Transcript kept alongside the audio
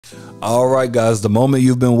All right, guys, the moment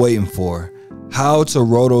you've been waiting for. How to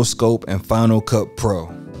rotoscope in Final Cut Pro.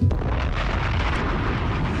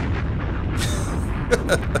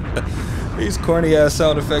 These corny ass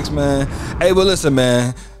sound effects, man. Hey, but listen,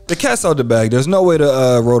 man, the cat's out the bag. There's no way to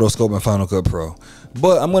rotoscope in Final Cut Pro.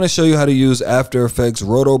 But I'm going to show you how to use After Effects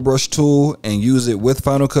Roto Brush tool and use it with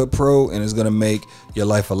Final Cut Pro, and it's going to make your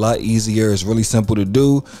life a lot easier. It's really simple to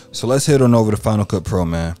do. So let's head on over to Final Cut Pro,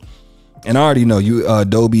 man. And I already know you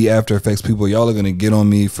Adobe After Effects people, y'all are going to get on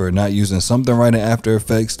me for not using something right in After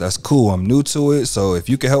Effects. That's cool. I'm new to it. So if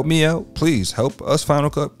you can help me out, please help us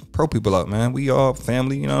Final Cut Pro people out, man. We all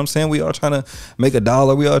family, you know what I'm saying? We all trying to make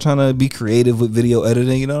 $1. We all trying to be creative with video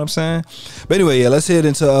editing, you know what I'm saying? But anyway, yeah, let's head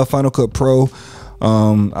into Final Cut Pro.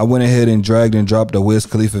 I went ahead and dragged and dropped a Wiz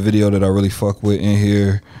Khalifa video that I really fuck with in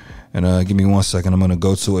here. And give me 1 second. I'm going to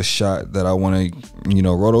go to a shot that I want to, you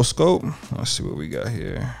know, rotoscope. Let's see what we got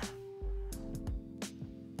here.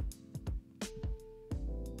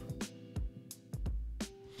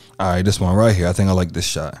 All right, this one right here. I think I like this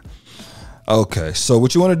shot. Okay, so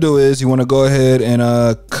what you want to do is you want to go ahead and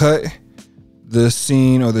cut the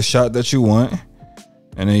scene or the shot that you want.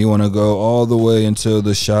 And then you want to go all the way until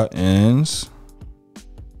the shot ends.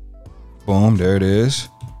 Boom, there it is.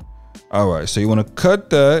 All right, so you want to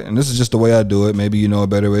cut that. And this is just the way I do it. Maybe you know a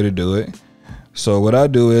better way to do it. So what I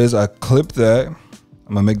do is I clip that. I'm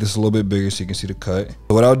going to make this a little bit bigger so you can see the cut.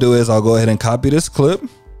 So what I'll do is I'll go ahead and copy this clip.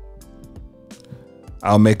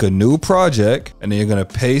 I'll make a new project, and then you're gonna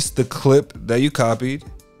paste the clip that you copied.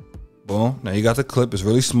 Boom, now you got the clip, it's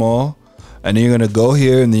really small. And then you're gonna go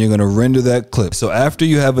here and then you're gonna render that clip. So after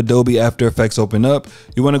you have Adobe After Effects open up,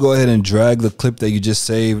 you wanna go ahead and drag the clip that you just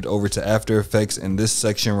saved over to After Effects in this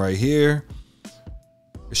section right here.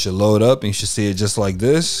 It should load up and you should see it just like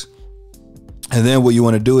this. And then what you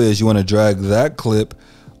wanna do is you wanna drag that clip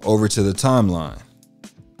over to the timeline.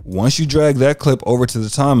 Once you drag that clip over to the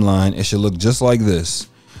timeline, it should look just like this.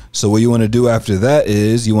 So what you want to do after that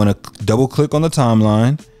is you want to double click on the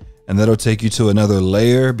timeline, and that'll take you to another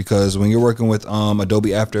layer, because when you're working with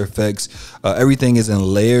Adobe After Effects, everything is in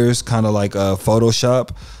layers, kind of like Photoshop.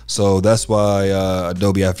 So that's why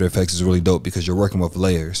Adobe After Effects is really dope, because you're working with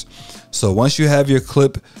layers. So once you have your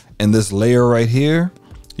clip in this layer right here,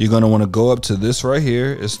 you're gonna want to go up to this right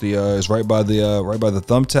here. It's the it's right by the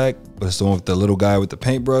thumbtack, but it's the one with the little guy with the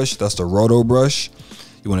paintbrush. That's the roto brush.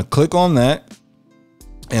 You want to click on that.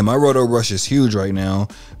 And my roto brush is huge right now,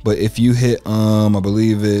 but if you hit I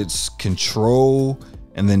believe it's Control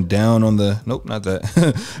and then down on the, nope, not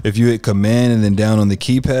that. If you hit Command and then down on the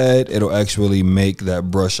keypad, it'll actually make that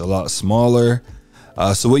brush a lot smaller.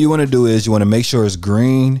 So what you want to do is you want to make sure it's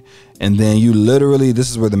green, and then you literally, this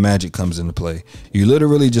is where the magic comes into play. You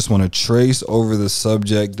literally just want to trace over the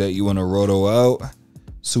subject that you want to roto out.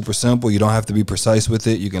 Super simple. You don't have to be precise with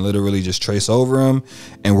it. You can literally just trace over them,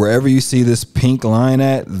 and wherever you see this pink line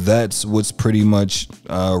at, that's what's pretty much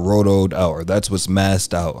rotoed out, or that's what's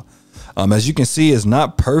masked out. As you can see, it's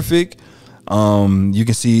not perfect. You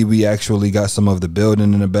can see we actually got some of the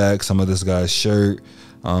building in the back, some of this guy's shirt,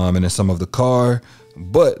 and then some of the car.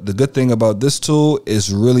 But the good thing about this tool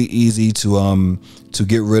is really easy to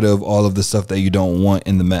get rid of all of the stuff that you don't want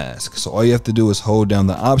in the mask. So all you have to do is hold down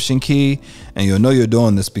the Option key, and you'll know you're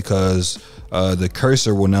doing this because the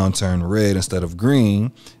cursor will now turn red instead of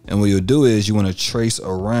green. And what you'll do is you want to trace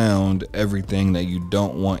around everything that you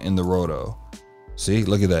don't want in the roto. See,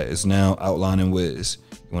 look at that. It's now outlining Wiz.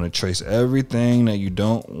 You want to trace everything that you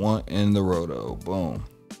don't want in the roto. Boom.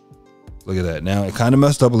 Look at that. Now it kind of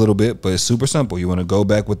messed up a little bit, but it's super simple. You want to go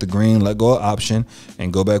back with the green, let go of Option,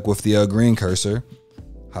 and go back with the green cursor.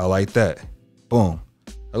 Highlight that. Boom.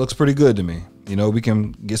 That looks pretty good to me. You know, we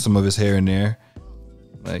can get some of his hair in there.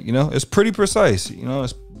 Like, you know, it's pretty precise. You know,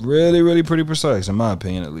 it's really, really pretty precise, in my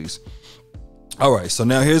opinion, at least. All right, so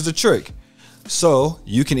now here's the trick. So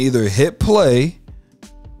you can either hit play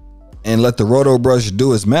and let the roto brush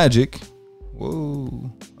do its magic.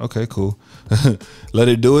 Whoa. Okay, cool. Let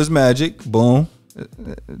it do its magic. Boom.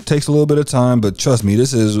 It takes a little bit of time, but trust me,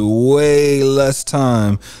 this is way less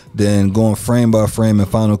time than going frame by frame in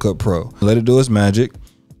Final Cut Pro. Let it do its magic.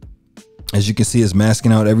 As you can see, it's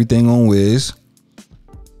masking out everything on Wiz.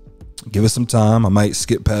 Give it some time. I might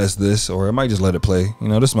skip past this, or I might just let it play. You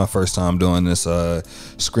know, this is my first time doing this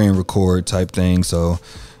screen record type thing, so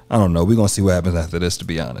I don't know. We're going to see what happens after this, to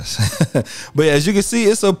be honest. But yeah, as you can see,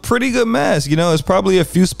 it's a pretty good mask. You know, there's probably a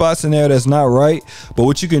few spots in there that's not right. But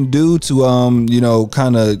what you can do to, you know,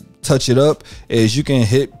 kind of touch it up is you can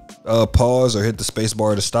hit pause or hit the space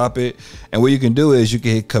bar to stop it. And what you can do is you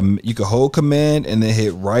can hold Command and then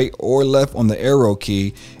hit right or left on the arrow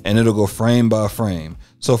key, and it'll go frame by frame.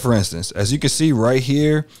 So for instance, as you can see right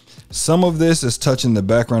here, some of this is touching the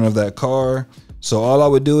background of that car. So all I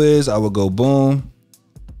would do is I would go boom,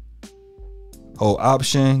 hold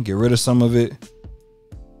option, get rid of some of it.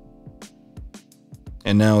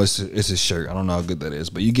 And now it's a shirt. I don't know how good that is,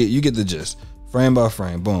 but you get the gist. Frame by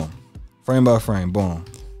frame, boom. Frame by frame, boom.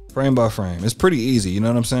 Frame by frame. It's pretty easy, you know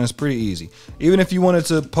what I'm saying? It's pretty easy. Even if you wanted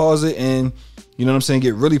to pause it and, you know what I'm saying,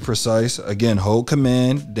 get really precise, again, hold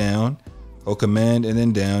command down, hold command and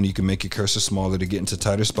then down. You can make your cursor smaller to get into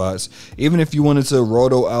tighter spots. Even if you wanted to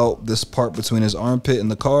roto out this part between his armpit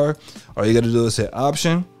and the car, all you got to do is hit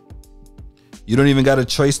option. You don't even got to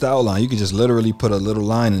trace the outline. You can just literally put a little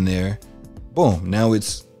line in there. Boom. Now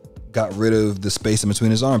it's got rid of the space in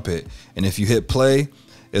between his armpit. And if you hit play,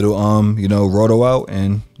 it'll you know, roto out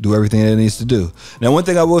and do everything that it needs to do. Now, one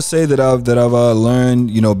thing I will say that I've learned,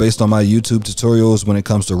 you know, based on my YouTube tutorials when it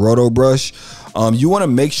comes to roto brush, you want to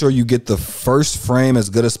make sure you get the first frame as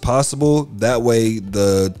good as possible. That way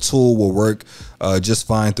the tool will work just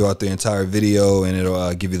fine throughout the entire video, and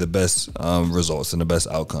it'll give you the best results and the best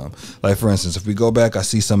outcome. Like for instance, if we go back, I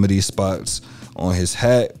see some of these spots on his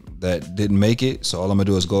hat that didn't make it. So all I'm gonna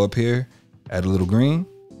do is go up here, add a little green,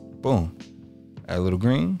 boom. Add a little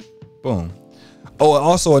green, boom. Oh, and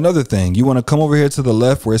also another thing, you want to come over here to the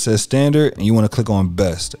left where it says standard, and you want to click on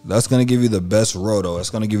best. That's going to give you the best roto. That's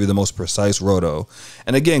going to give you the most precise roto.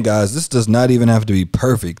 And again, guys, this does not even have to be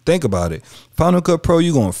perfect. Think about it. Final Cut Pro,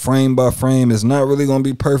 you're going frame by frame. It's not really going to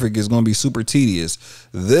be perfect. It's going to be super tedious.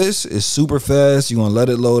 This is super fast. You're going to let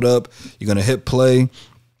it load up. You're going to hit play.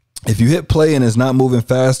 If you hit play and it's not moving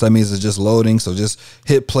fast, that means it's just loading. So just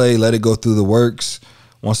hit play, let it go through the works.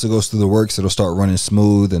 Once it goes through the works, it'll start running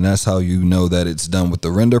smooth, and that's how you know that it's done with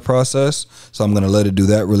the render process. So I'm going to let it do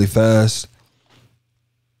that really fast.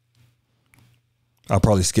 I'll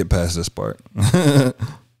probably skip past this part.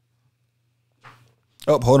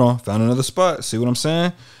 Oh, hold on. Found another spot. See what I'm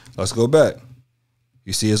saying? Let's go back.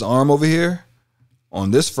 You see his arm over here?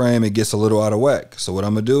 On this frame, it gets a little out of whack. So what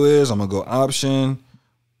I'm going to do is I'm going to go option,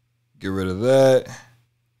 get rid of that.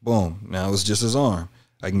 Boom. Now it's just his arm.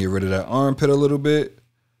 I can get rid of that armpit a little bit.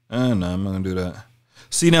 No, I'm not gonna do that.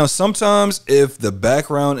 See, now sometimes if the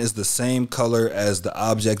background is the same color as the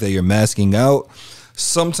object that you're masking out,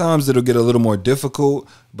 sometimes it'll get a little more difficult.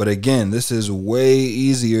 But again, this is way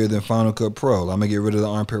easier than Final Cut Pro. I'm gonna get rid of the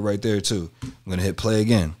armpit right there too. I'm gonna hit play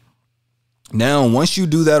again. Now, once you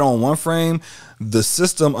do that on one frame, the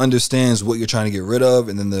system understands what you're trying to get rid of,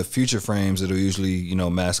 and then the future frames, it'll usually, you know,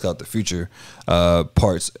 mask out the future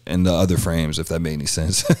parts in the other frames, if that made any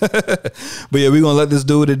sense. But yeah, we're gonna let this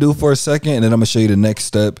do what it do for a second, and then I'm gonna show you the next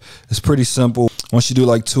step. It's pretty simple. Once you do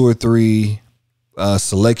like 2 or 3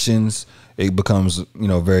 selections, it becomes, you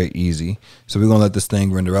know, very easy. So we're gonna let this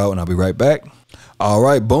thing render out, and I'll be right back. All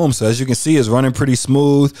right, boom. So as you can see, it's running pretty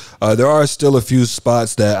smooth. There are still a few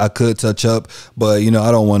spots that I could touch up, but, you know,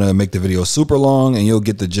 I don't want to make the video super long, and you'll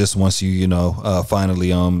get the gist once you, you know, finally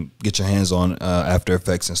get your hands on After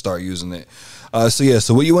Effects and start using it. So yeah,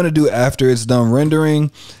 so what you want to do after it's done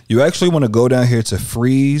rendering, you actually want to go down here to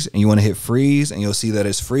freeze, and you want to hit freeze, and you'll see that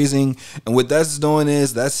it's freezing. And what that's doing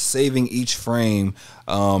is that's saving each frame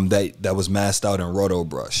that was masked out and roto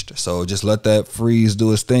brushed. So just let that freeze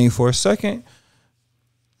do its thing for a second.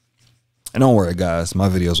 And don't worry, guys, my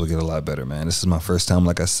videos will get a lot better, man. This is my first time,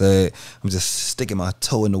 like I said. I'm just sticking my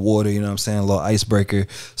toe in the water, you know what I'm saying? A little icebreaker.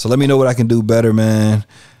 So let me know what I can do better, man.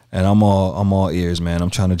 And I'm all ears, man.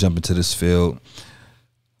 I'm trying to jump into this field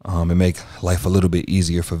and make life a little bit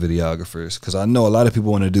easier for videographers, because I know a lot of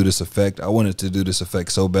people want to do this effect. I wanted to do this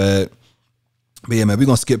effect so bad. But yeah, man, we're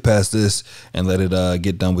going to skip past this and let it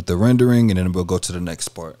get done with the rendering, and then we'll go to the next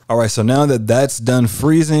part. All right, so now that that's done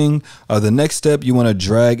freezing, the next step, you want to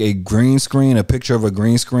drag a green screen, a picture of a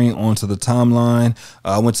green screen onto the timeline.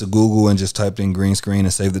 I went to Google and just typed in green screen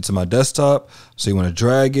and saved it to my desktop. So you want to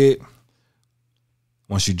drag it.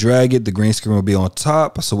 Once you drag it, the green screen will be on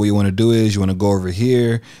top. So what you want to do is you want to go over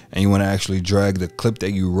here, and you want to actually drag the clip that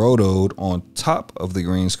you rotoed on top of the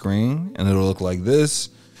green screen, and it'll look like this.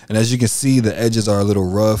 And as you can see, the edges are a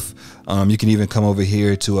little rough. You can even come over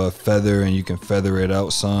here to a feather, and you can feather it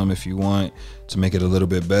out some if you want to make it a little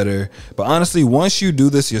bit better. But honestly, once you do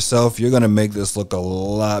this yourself, you're going to make this look a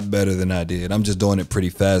lot better than I did. I'm just doing it pretty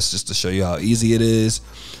fast just to show you how easy it is.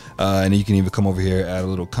 And you can even come over here, add a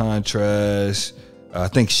little contrast. I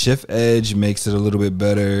think shift edge makes it a little bit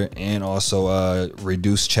better, and also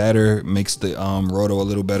reduce chatter makes the roto a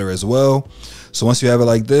little better as well. So once you have it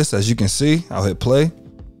like this, as you can see, I'll hit play.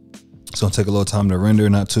 It's gonna take a little time to render,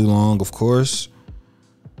 not too long, of course.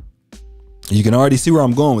 You can already see where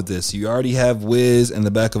I'm going with this. You already have Wiz in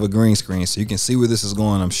the back of a green screen, so you can see where this is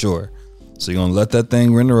going, I'm sure. So you're gonna let that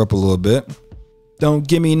thing render up a little bit. Don't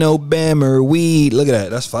give me no bam or weed. Look at that,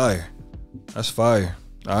 that's fire. That's fire.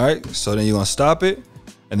 All right, so then you're gonna stop it.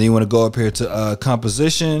 And then you wanna go up here to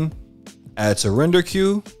composition, add to render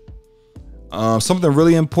queue. Something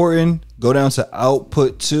really important, go down to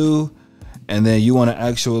output 2. And then you want to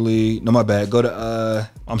actually, no, my bad, go to,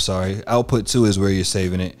 I'm sorry, output 2 is where you're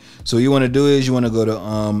saving it. So what you want to do is you want to go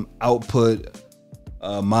to output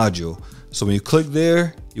module. So when you click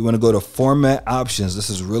there, you want to go to format options. This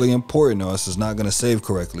is really important though. This is not going to save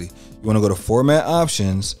correctly. You want to go to format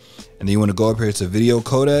options, and then you want to go up here to video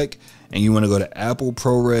codec, and you want to go to Apple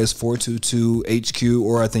ProRes 422 HQ,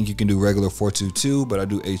 or I think you can do regular 422, but I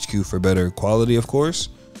do HQ for better quality, of course.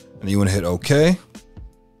 And then you want to hit OK.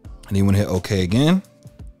 And then you want to hit OK again.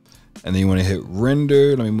 And then you want to hit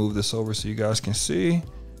render. Let me move this over so you guys can see. Then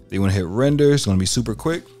you want to hit render. It's going to be super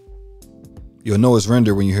quick. You'll know it's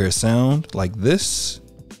render when you hear a sound like this.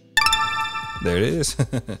 There it is.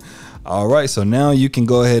 All right, so now you can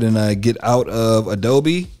go ahead and get out of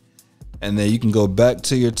Adobe. And then you can go back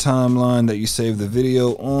to your timeline that you saved the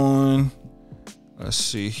video on. Let's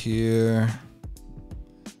see here.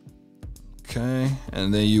 Okay,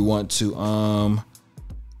 and then you want to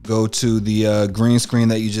go to the green screen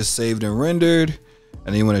that you just saved and rendered, and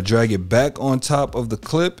then you want to drag it back on top of the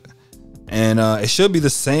clip, and it should be the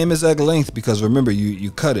same exact length, because remember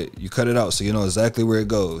you cut it out, so you know exactly where it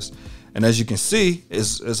goes. And as you can see,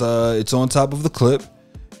 it's on top of the clip.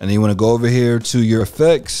 And then you want to go over here to your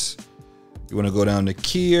effects. You want to go down to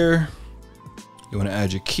keyer. You want to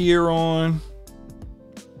add your keyer on.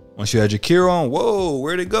 Once you add your keyer on, whoa,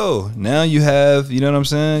 where'd it go? Now you have, you know what I'm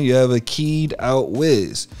saying? You have a keyed out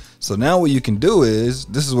whiz. So now what you can do is,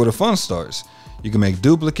 this is where the fun starts. You can make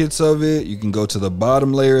duplicates of it. You can go to the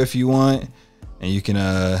bottom layer if you want, and you can,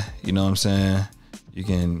 you know what I'm saying? You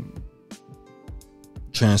can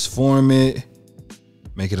transform it,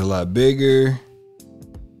 make it a lot bigger.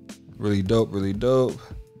 Really dope, really dope.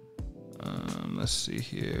 Let's see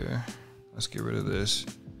here. Let's get rid of this.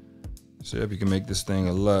 So yep, you can make this thing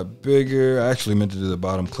a lot bigger. I actually meant to do the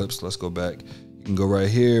bottom clips. Let's go back. You can go right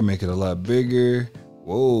here, make it a lot bigger.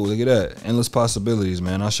 Whoa, look at that. Endless possibilities,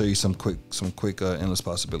 man. I'll show you some quick endless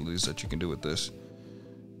possibilities that you can do with this.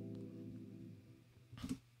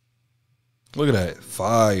 Look at that.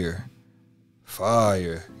 Fire.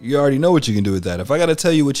 Fire. You already know what you can do with that. If I got to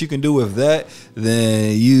tell you what you can do with that,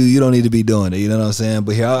 then you don't need to be doing it. You know what I'm saying?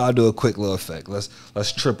 But here, I'll do a quick little effect.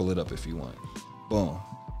 Let's triple it up if you want. Boom.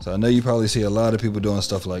 So I know you probably see a lot of people doing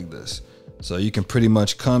stuff like this. So you can pretty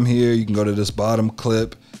much come here. You can go to this bottom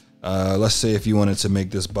clip. Let's say if you wanted to make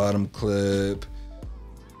this bottom clip,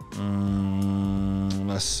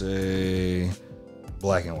 let's say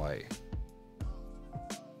black and white.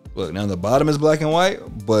 Look, now the bottom is black and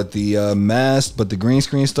white, but the mask, but the green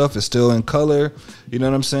screen stuff is still in color. You know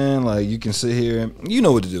what I'm saying? Like, you can sit here and you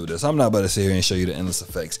know what to do with this. I'm not about to sit here and show you the endless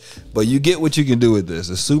effects, but you get what you can do with this.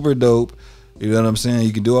 It's super dope. You know what I'm saying?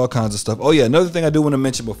 You can do all kinds of stuff. Oh yeah, another thing I do want to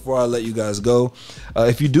mention before I let you guys go,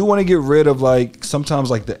 if you do want to get rid of, like,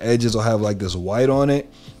 sometimes like the edges will have like this white on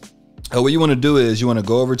it. What you want to do is you want to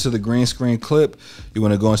go over to the green screen clip. You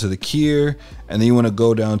want to go into the keyer, and then you want to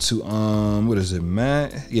go down to what is it,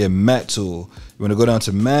 matte? Yeah, matte tool. You want to go down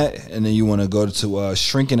to matte, and then you want to go to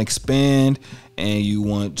shrink and expand, and you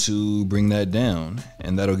want to bring that down,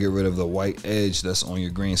 and that'll get rid of the white edge that's on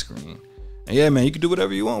your green screen. And yeah, man, you can do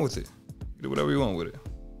whatever you want with it. Do whatever you want with it.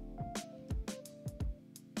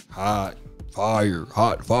 Hot fire,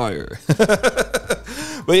 hot fire.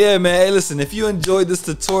 But yeah, man, hey, listen, if you enjoyed this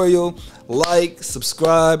tutorial, like,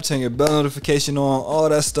 subscribe, turn your bell notification on, all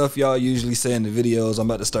that stuff y'all usually say in the videos, I'm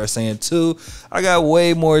about to start saying too. I got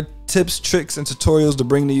way more tips, tricks, and tutorials to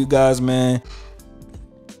bring to you guys, man.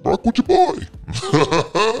 Rock with your boy.